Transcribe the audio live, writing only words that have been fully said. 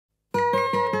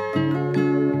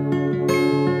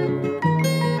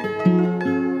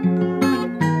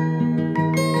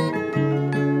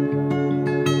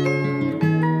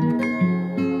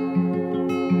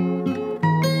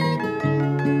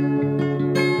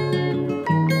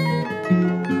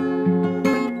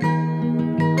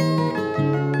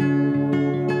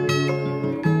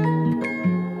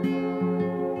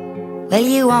Well,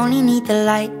 you only need the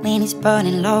light when it's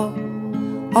burning low.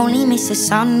 Only miss the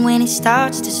sun when it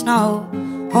starts to snow.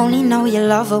 Only know you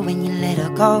love her when you let her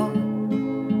go.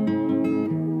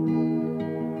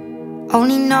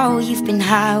 Only know you've been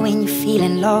high when you're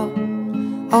feeling low.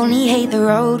 Only hate the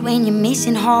road when you're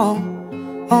missing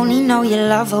home. Only know you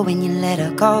love her when you let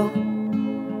her go.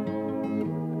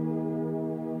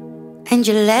 And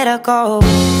you let her go.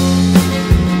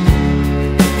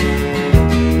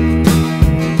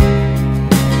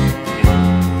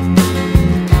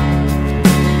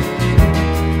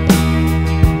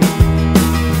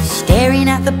 Staring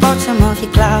at the bottom of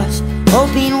your glass,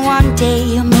 hoping one day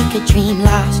you'll make a dream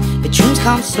last. But dreams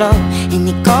come slow and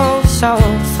they go so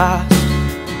fast.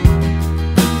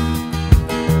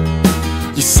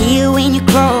 You see it when you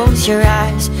close your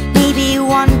eyes. Maybe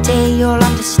one day you'll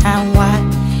understand why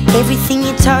everything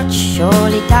you touch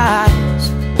surely dies.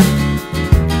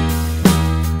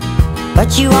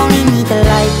 But you only need the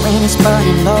light when it's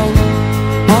burning low.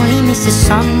 Only miss the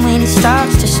sun when it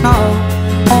starts to snow.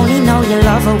 Only know you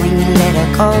love her when you let her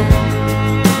go.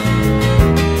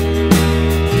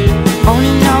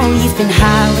 Only know you've been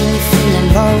high when you're feeling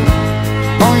low.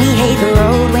 Only hate the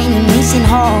road when you're missing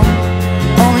home.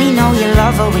 Only know you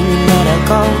love her when you let her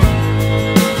go.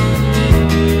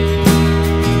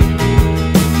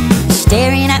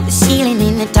 Staring at the ceiling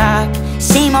in the dark,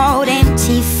 same old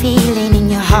empty feeling in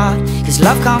your heart. Cause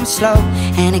love comes slow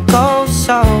and it goes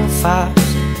so fast.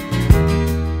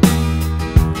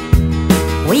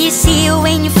 Well, you see her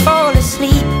when you fall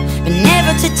asleep, but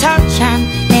never to touch and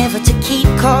never to keep.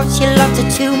 Cause you loved her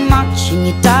too much and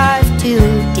you dive too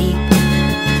deep.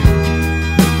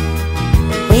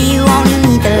 Well, you only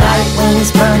need the light when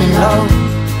it's burning low.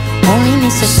 Only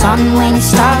miss the sun when it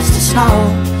starts to snow.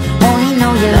 Only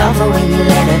know you love her when you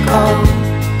let her go.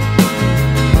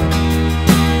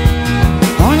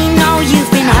 Only know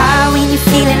you've been high when you're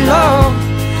feeling low.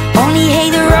 Only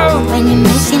hate the road when you're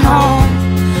missing home.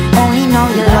 Only know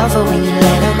you love her when you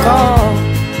let her go.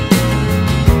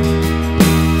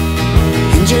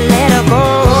 And you let her go.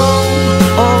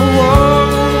 Oh, oh,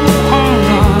 oh,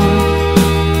 oh.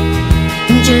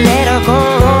 And you let her go.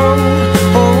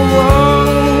 Oh, oh,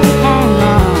 oh,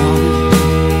 oh.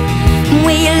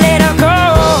 Will you let her go?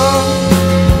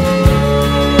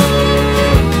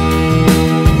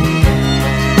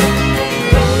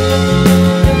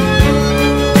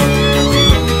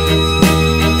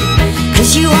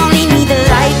 Cause you only need the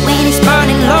light when it's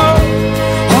burning low.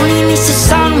 Only miss the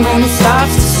sun when it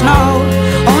starts to snow.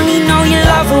 Only know you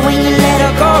love her when you let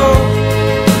her go.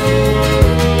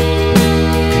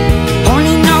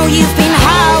 Only know you've been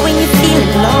high when you're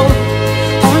feeling low.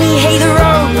 Only hate the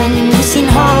road when you're missing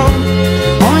home.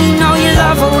 Only know you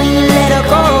love her when you let her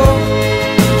go.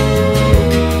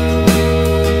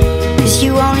 Cause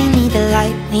you only need the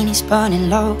light when it's burning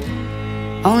low.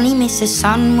 Only miss the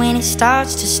sun when it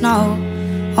starts to snow.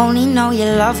 Only know you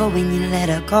love her when you let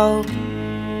her go.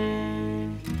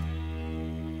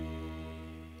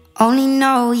 Only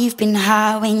know you've been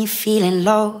high when you're feeling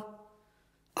low.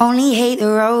 Only hate the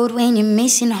road when you're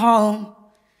missing home.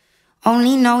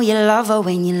 Only know you love her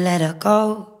when you let her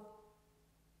go.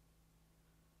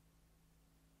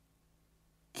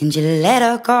 And you let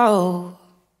her go.